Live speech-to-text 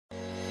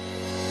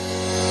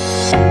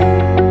Good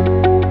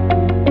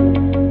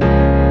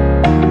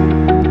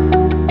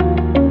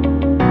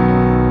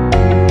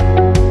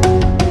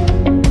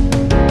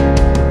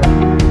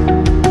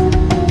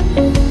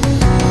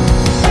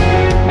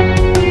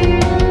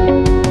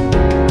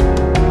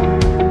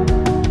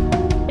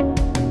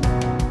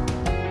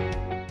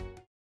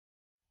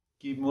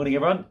morning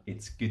everyone,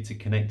 it's good to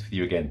connect with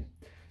you again.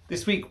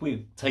 This week we're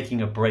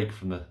taking a break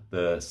from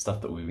the stuff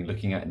that we've been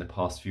looking at in the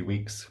past few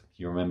weeks.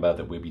 You remember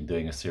that we've been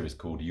doing a series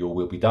called Your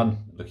Will Be Done,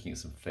 looking at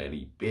some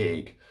fairly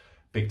big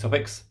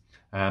topics.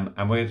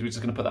 And we're just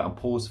going to put that on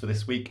pause for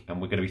this week,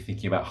 and we're going to be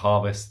thinking about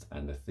harvest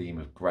and the theme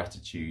of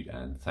gratitude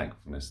and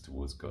thankfulness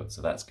towards God.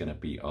 So that's going to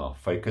be our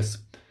focus.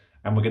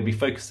 And we're going to be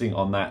focusing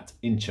on that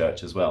in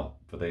church as well.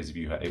 For those of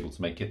you who are able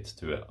to make it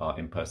to our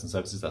in-person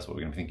services, that's what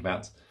we're going to be thinking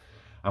about.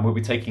 And we'll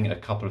be taking a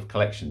couple of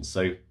collections.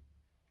 So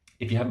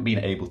if you haven't been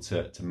able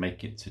to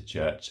make it to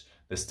church,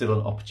 there's still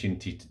an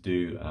opportunity to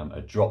do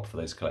a drop for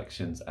those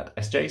collections at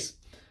SJ's.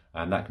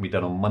 And that can be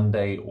done on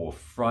Monday or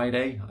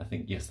Friday. I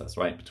think, yes, that's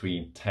right,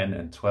 between 10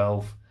 and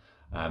 12.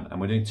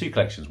 And we're doing two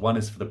collections. One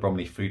is for the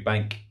Bromley Food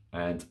Bank.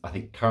 And I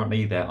think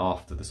currently they're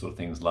after the sort of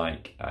things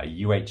like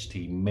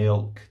UHT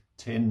milk,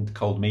 tinned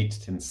cold meat,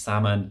 tinned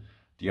salmon,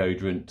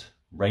 deodorant,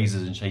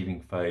 razors and shaving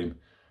foam,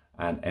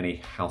 and any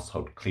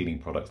household cleaning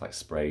products like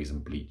sprays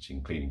and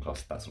bleaching, cleaning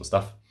cloths, that sort of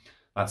stuff.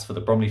 That's for the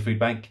Bromley Food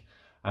Bank.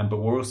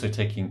 But we're also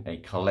taking a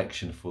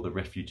collection for the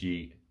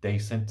Refugee Day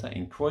Centre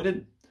in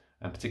Croydon,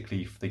 and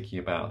particularly thinking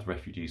about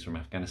refugees from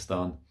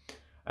Afghanistan.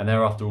 And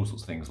they're after all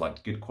sorts of things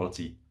like good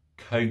quality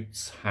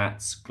coats,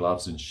 hats,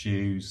 gloves and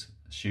shoes.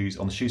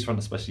 On the shoes front,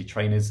 especially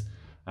trainers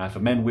for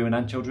men, women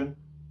and children.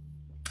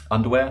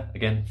 Underwear,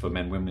 again, for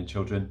men, women and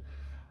children.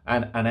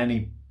 And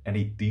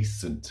any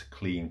decent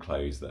clean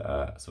clothes that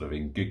are sort of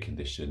in good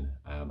condition,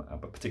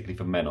 but particularly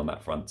for men on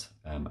that front,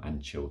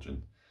 and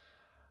children.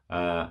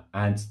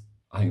 And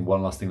I think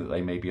one last thing that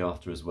they may be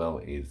after as well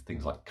is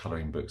things like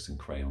colouring books and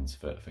crayons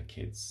for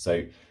kids.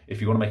 So if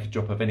you want to make a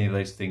drop of any of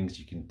those things,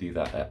 you can do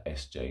that at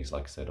SJ's,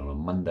 like I said, on a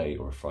Monday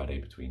or a Friday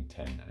between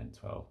 10 and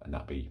 12, and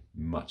that'd be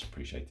much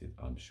appreciated,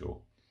 I'm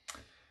sure.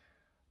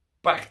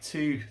 Back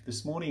to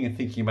this morning and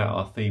thinking about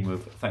our theme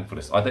of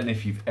thankfulness. I don't know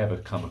if you've ever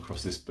come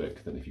across this book.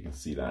 I don't know if you can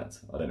see that.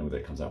 I don't know whether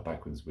it comes out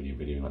backwards when you're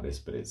videoing like this,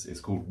 but it's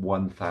called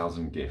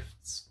 1000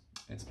 Gifts.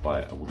 It's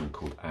by a woman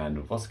called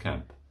Anne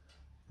Voskamp.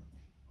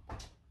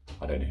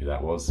 I don't know who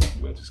that was.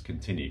 We'll just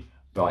continue.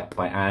 By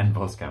Anne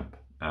Voskamp.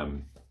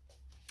 And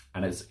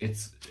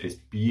it's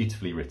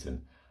beautifully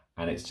written,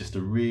 and it's just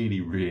a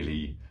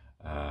really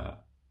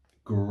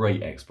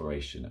great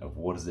exploration of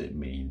what does it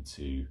mean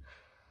to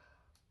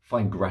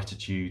find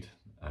gratitude,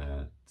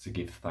 to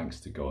give thanks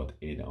to God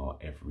in our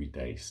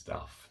everyday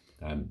stuff.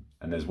 And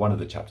there's one of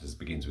the chapters that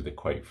begins with a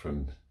quote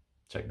from,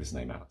 check this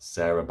name out,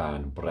 Sarah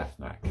Ban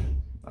Breathnach.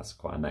 That's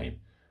quite a name.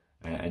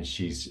 And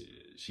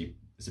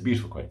it's a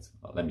beautiful quote.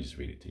 Let me just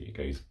read it to you. It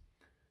goes,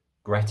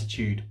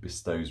 "Gratitude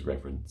bestows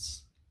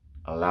reverence,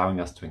 allowing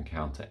us to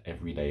encounter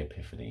everyday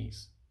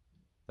epiphanies,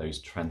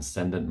 those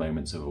transcendent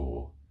moments of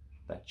awe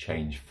that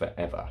change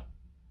forever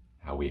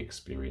how we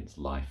experience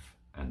life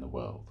and the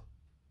world."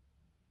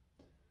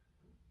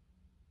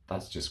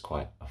 That's just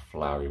quite a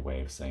flowery way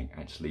of saying,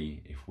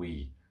 actually, if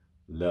we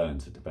learn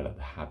to develop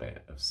the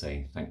habit of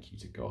saying thank you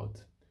to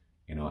God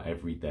in our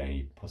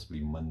everyday,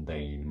 possibly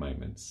mundane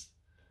moments,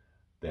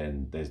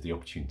 then there's the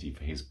opportunity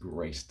for His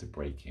grace to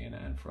break in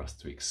and for us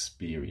to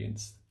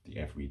experience the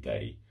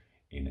everyday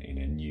in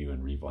a new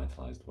and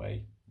revitalized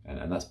way.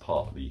 And that's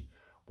partly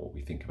what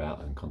we think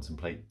about and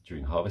contemplate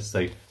during harvest.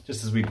 So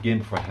just as we begin,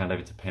 before I hand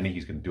over to Penny,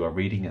 who's going to do our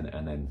reading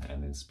and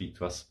then speak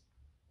to us,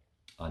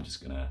 I'm just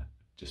going to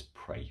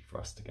pray for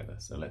us together.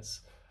 So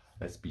let's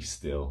be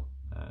still,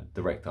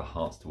 direct our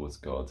hearts towards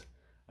God,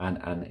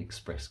 and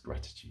express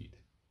gratitude.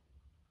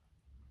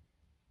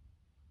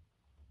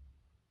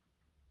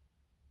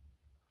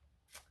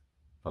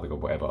 Father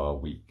God, whatever our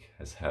week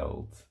has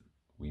held,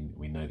 we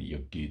know that you're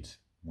good.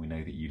 We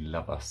know that you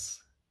love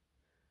us,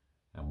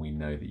 and we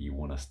know that you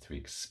want us to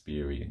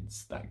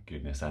experience that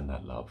goodness and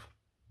that love.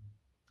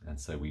 And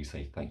so we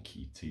say thank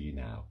you to you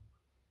now.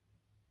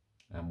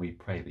 And we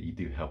pray that you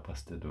do help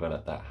us to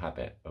develop that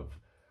habit of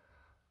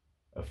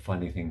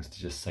finding things to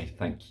just say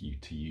thank you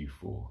to you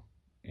for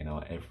in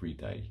our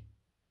everyday.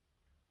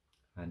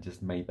 And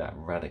just may that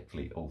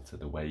radically alter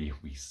the way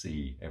we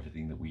see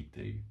everything that we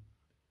do.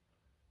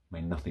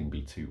 May nothing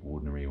be too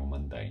ordinary or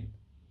mundane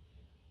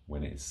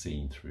when it is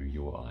seen through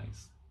your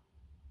eyes.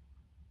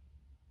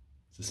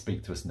 So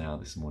speak to us now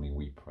this morning,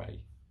 we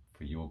pray,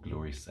 for your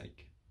glory's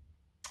sake.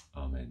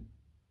 Amen.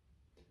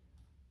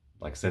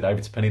 Like I said,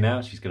 over to Penny now.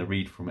 She's going to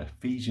read from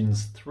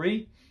Ephesians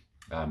 3,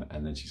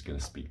 and then she's going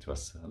to speak to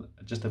us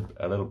just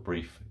a little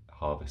brief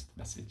harvest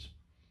message.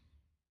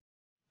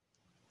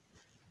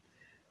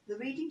 The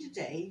reading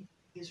today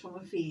is from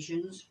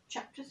Ephesians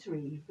chapter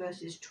 3,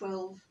 verses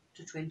 12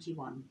 to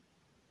 21.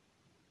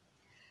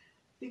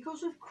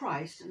 Because of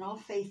Christ and our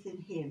faith in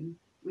him,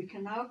 we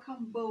can now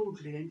come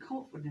boldly and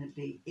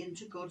confidently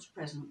into God's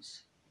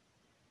presence.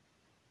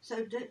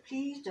 So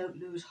please don't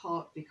lose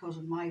heart because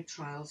of my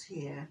trials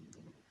here.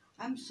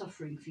 I'm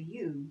suffering for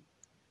you,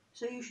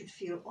 so you should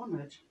feel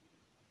honoured.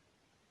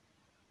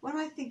 When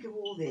I think of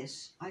all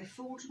this, I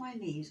fall to my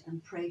knees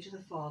and pray to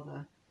the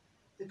Father,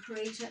 the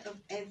creator of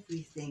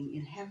everything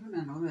in heaven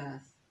and on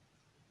earth.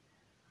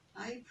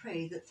 I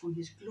pray that from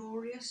his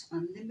glorious,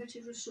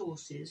 unlimited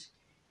resources,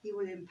 he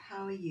will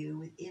empower you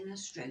with inner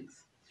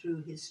strength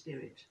through his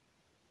Spirit.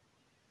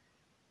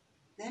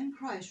 Then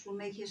Christ will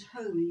make his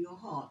home in your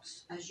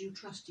hearts as you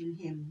trust in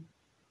him.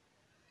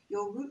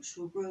 Your roots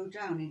will grow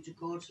down into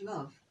God's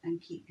love and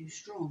keep you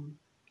strong.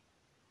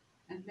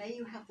 And may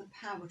you have the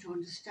power to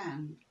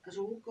understand, as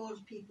all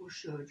God's people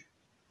should,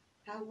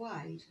 how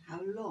wide, how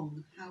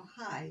long, how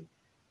high,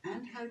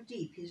 and how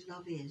deep his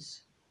love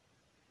is.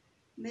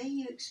 May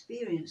you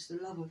experience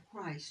the love of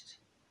Christ,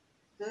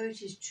 though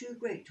it is too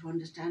great to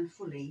understand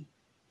fully.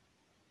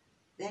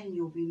 Then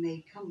you'll be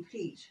made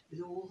complete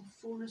with all the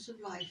fullness of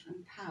life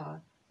and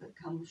power that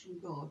comes from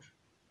God.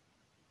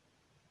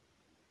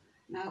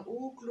 Now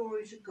all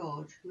glory to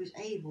God, who is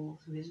able,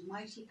 through his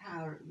mighty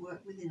power at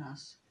work within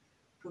us,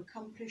 to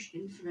accomplish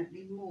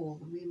infinitely more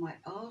than we might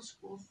ask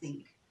or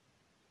think.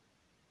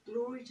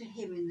 Glory to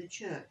him in the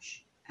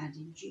church and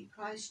in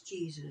Christ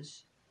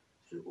Jesus,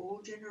 through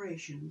all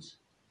generations,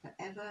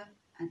 forever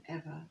and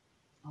ever.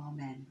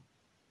 Amen.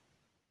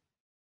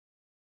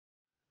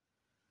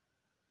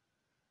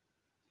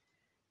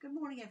 Good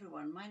morning,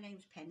 everyone. My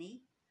name's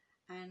Penny,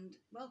 and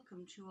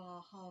welcome to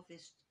our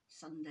Harvest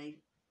Sunday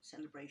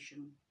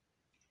celebration.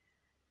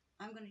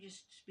 I'm going to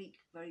just speak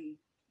very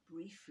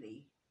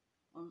briefly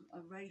on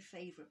a very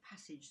favourite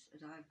passage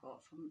that I've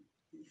got from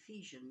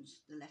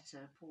Ephesians, the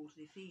letter Paul to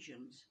the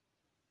Ephesians,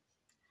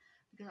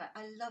 because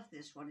I love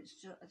this one. It's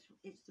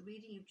the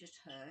reading you've just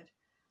heard,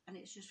 and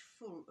it's just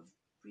full of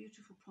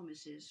beautiful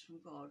promises from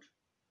God.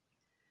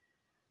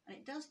 And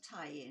it does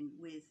tie in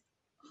with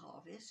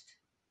harvest,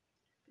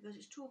 because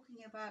it's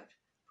talking about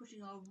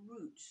putting our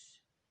roots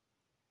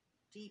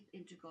deep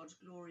into God's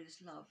glorious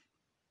love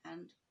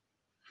and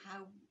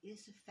how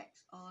this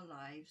affects our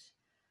lives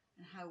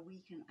and how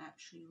we can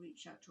actually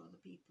reach out to other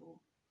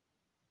people.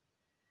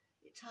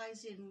 It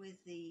ties in with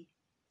the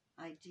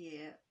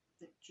idea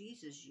that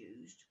Jesus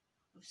used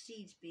of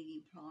seeds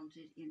being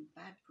planted in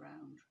bad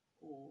ground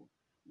or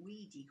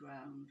weedy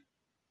ground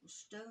or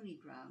stony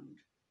ground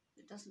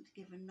that doesn't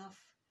give enough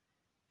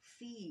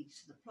feed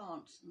to the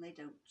plants, and they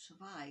don't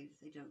survive,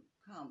 they don't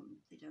come,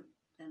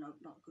 they're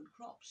not good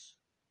crops.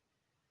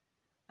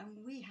 And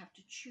we have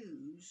to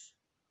choose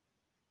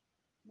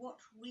what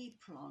we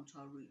plant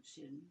our roots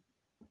in.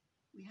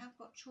 We have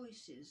got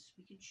choices.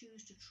 We can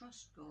choose to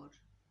trust God.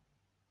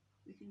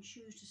 We can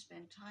choose to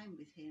spend time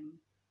with him.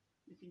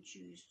 We can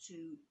choose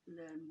to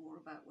learn more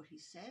about what he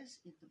says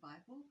in the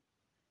Bible.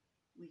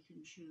 We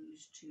can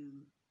choose to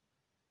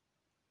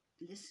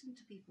listen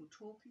to people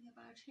talking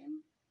about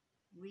him,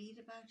 read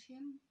about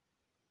him,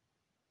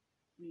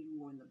 read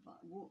more of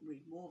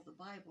the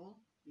Bible,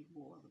 read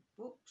more of the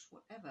books,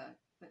 whatever.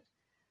 But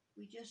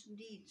we just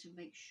need to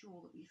make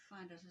sure that we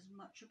find out as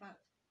much about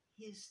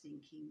his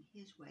thinking,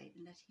 his way,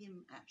 and let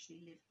him actually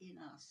live in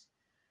us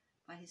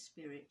by his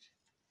Spirit.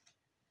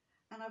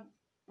 And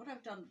what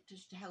I've done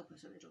just to help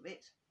us a little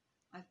bit,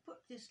 I've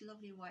put this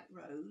lovely white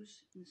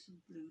rose in some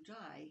blue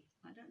dye.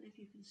 I don't know if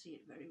you can see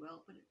it very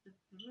well, but the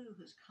blue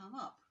has come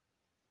up.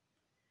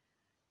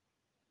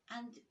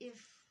 And if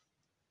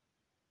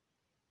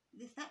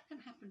that can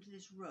happen to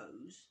this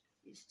rose,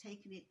 it's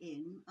taken it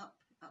in, up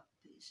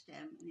the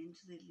stem and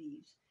into the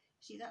leaves.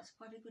 See, that's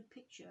quite a good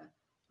picture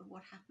of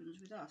what happens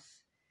with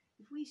us.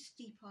 If we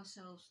steep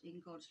ourselves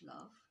in God's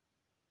love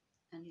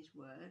and his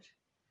word,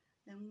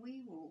 then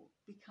we will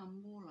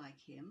become more like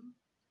him.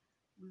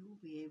 We will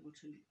be able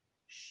to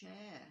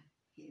share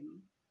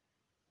him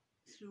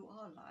through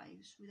our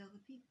lives with other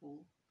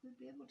people. We'll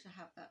be able to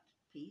have that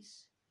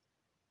peace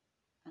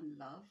and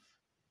love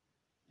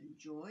and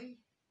joy,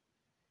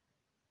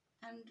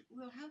 and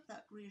we'll have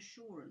that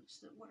reassurance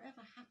that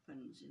whatever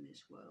happens in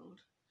this world,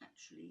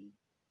 actually,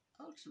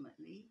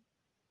 ultimately,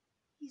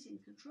 he's in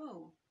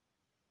control.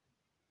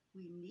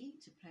 We need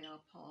to play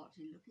our part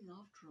in looking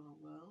after our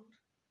world,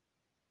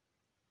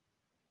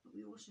 but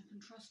we also can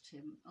trust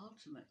him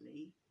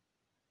ultimately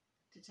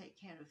to take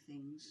care of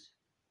things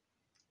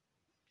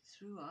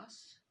through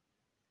us,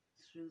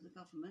 through the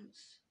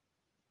governments,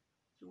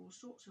 through all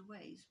sorts of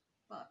ways,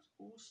 but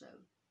also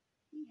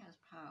he has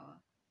power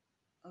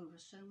over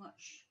so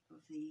much of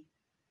the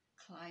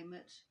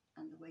climate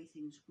and the way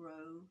things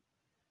grow,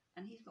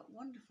 and he's got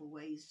wonderful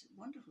ways,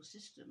 wonderful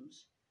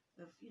systems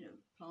of,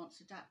 plants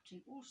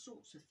adapting, all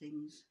sorts of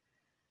things.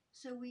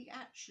 So we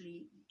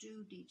actually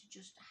do need to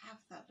just have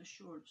that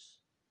assurance.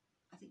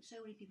 I think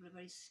so many people are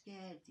very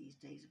scared these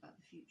days about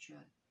the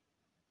future,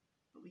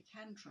 but we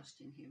can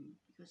trust in him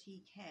because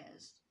he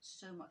cares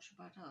so much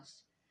about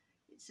us.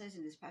 It says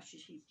in this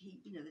passage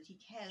that he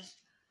cares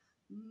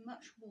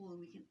much more than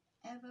we can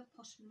ever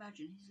possibly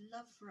imagine. His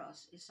love for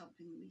us is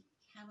something that we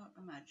cannot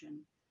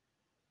imagine,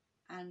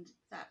 and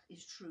that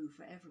is true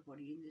for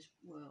everybody in this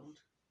world.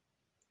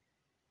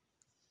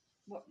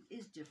 what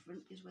is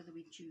different is whether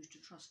we choose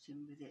to trust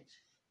him with it,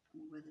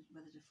 or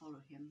whether to follow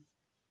him.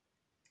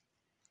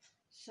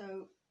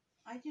 So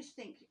I just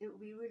think it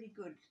would be really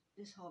good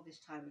this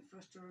harvest time for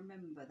us to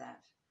remember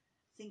that.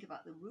 Think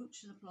about the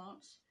roots of the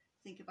plants,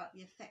 think about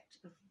the effect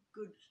of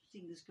good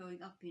things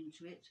going up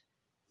into it,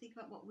 think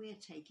about what we're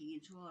taking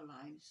into our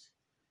lives,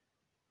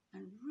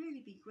 and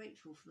really be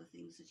grateful for the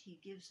things that he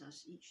gives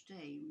us each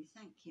day. And we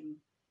thank him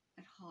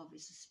at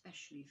harvest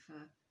especially for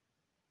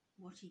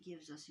what he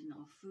gives us in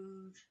our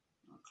food,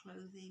 our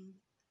clothing.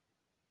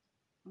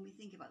 And we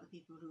think about the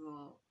people who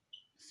are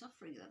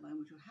suffering at that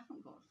moment, who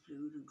haven't got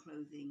food and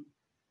clothing,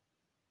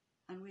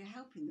 and we're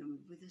helping them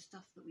with the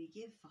stuff that we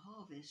give for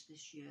harvest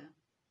this year.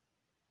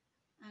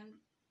 And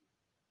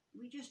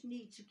we just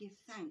need to give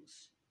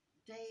thanks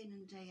day in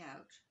and day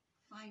out,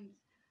 find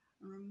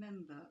and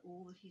remember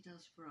all that he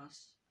does for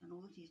us and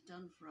all that he's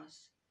done for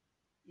us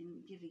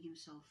in giving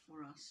himself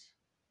for us.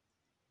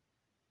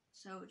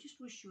 So I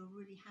just wish you a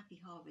really happy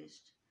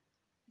harvest,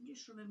 and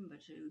just remember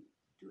to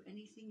do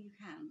anything you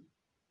can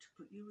to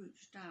put your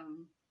roots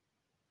down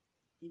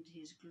into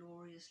his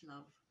glorious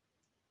love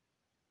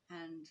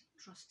and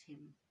trust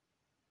him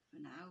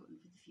for now and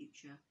for the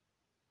future.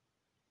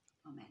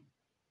 Amen.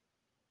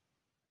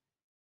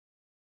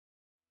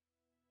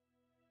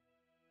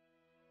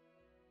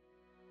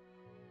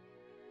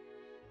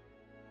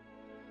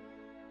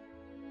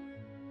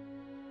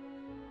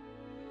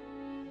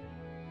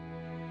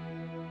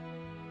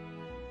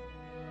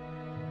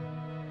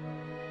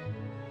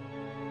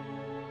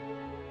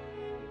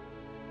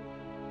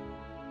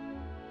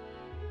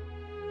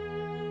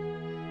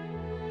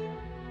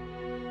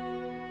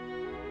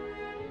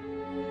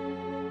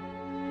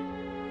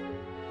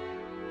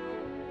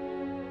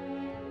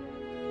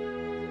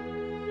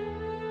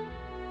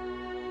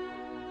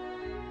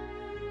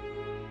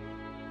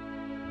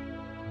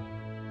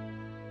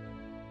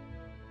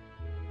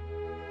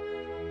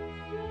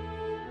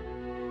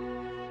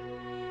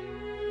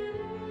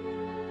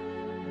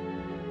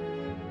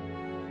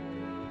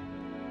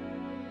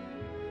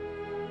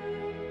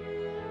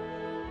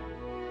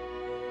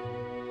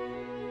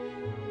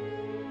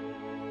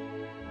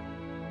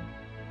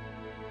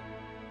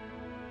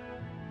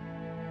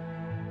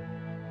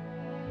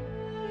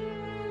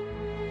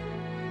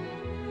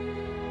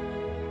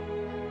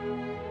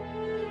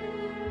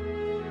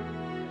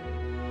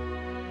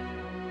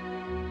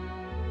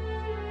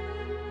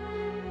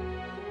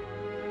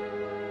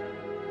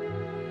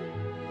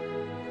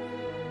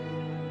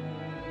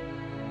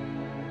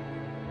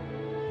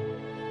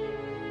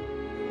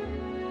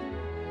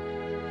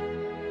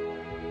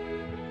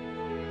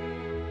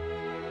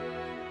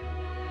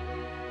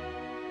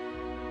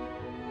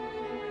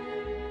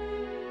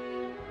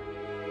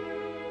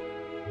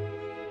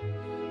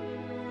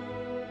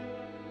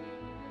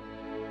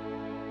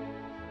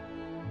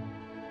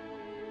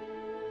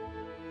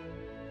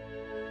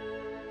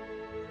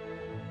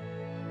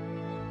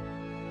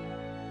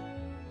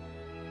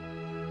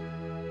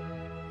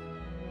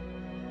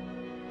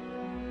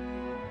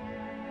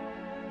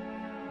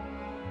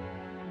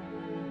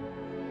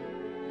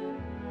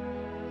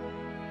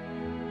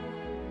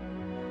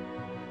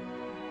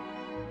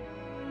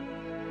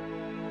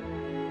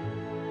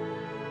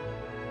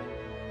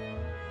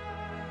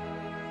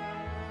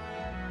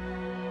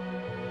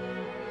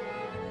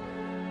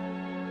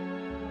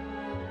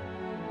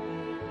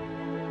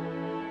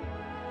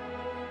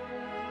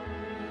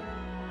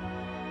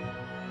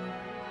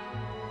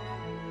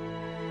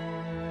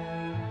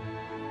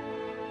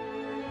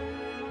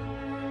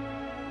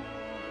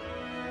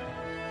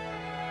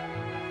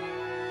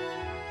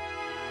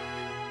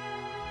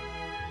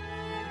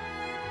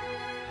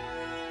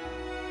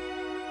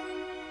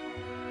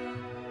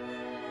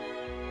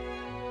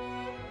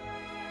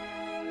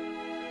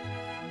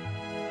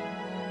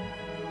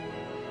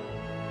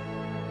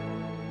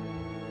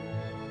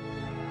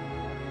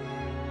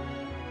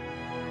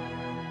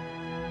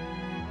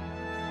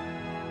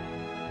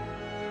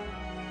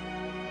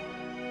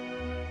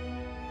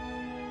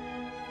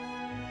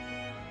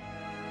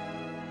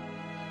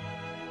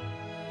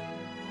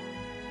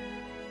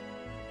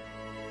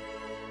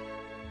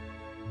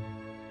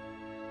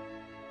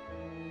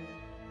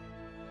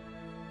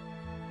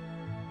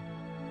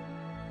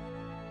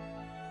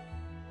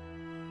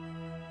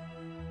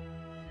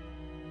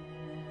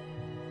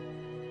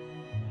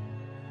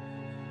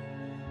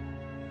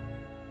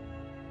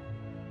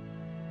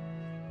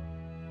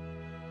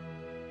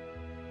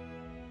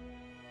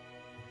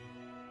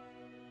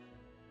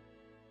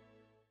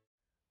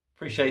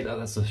 Appreciate that.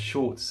 That's a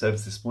short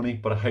service this morning,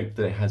 but I hope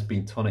that it has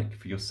been tonic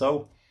for your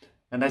soul.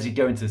 And as you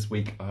go into this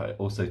week, I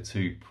also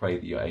too pray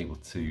that you're able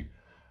to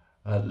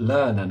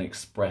learn and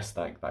express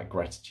that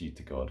gratitude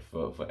to God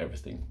for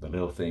everything, the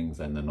little things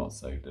and the not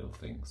so little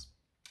things.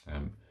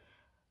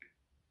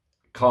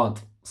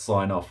 Can't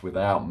sign off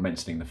without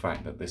mentioning the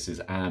fact that this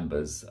is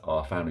Amber's,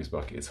 our family's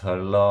bucket. It's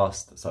her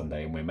last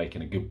Sunday and we're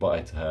making a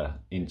goodbye to her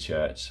in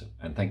church.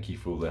 And thank you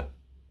for all the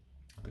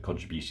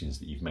contributions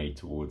that you've made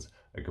towards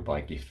a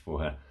goodbye gift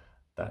for her.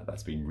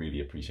 That's been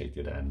really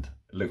appreciated, and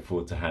look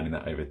forward to handing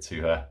that over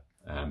to her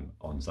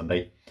on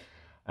Sunday.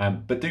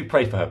 But do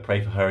pray for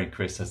her and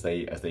Chris as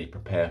they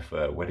prepare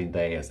for wedding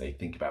day, as they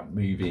think about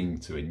moving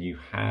to a new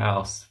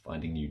house,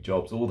 finding new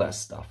jobs, all that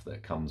stuff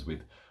that comes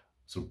with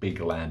sort of big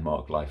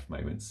landmark life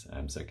moments.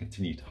 So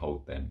continue to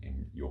hold them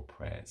in your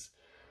prayers.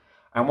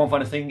 And one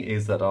final thing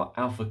is that our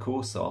Alpha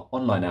course, our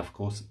online Alpha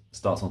course,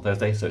 starts on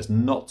Thursday, so it's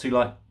not too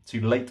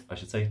late, I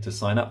should say, to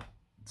sign up.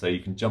 So you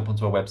can jump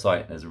onto our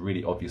website. There's a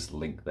really obvious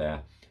link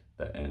there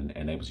that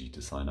enables you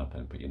to sign up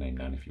and put your name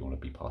down if you want to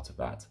be part of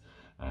that,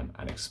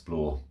 and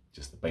explore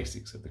just the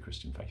basics of the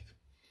Christian faith.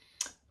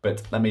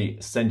 But let me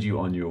send you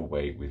on your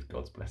way with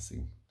God's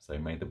blessing. So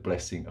may the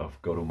blessing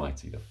of God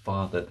Almighty, the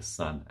Father, the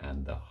Son,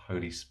 and the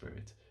Holy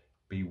Spirit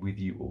be with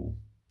you all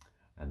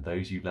and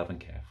those you love and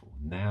care for,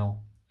 now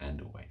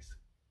and always.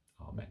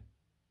 Amen.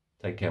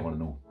 Take care, one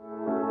and all.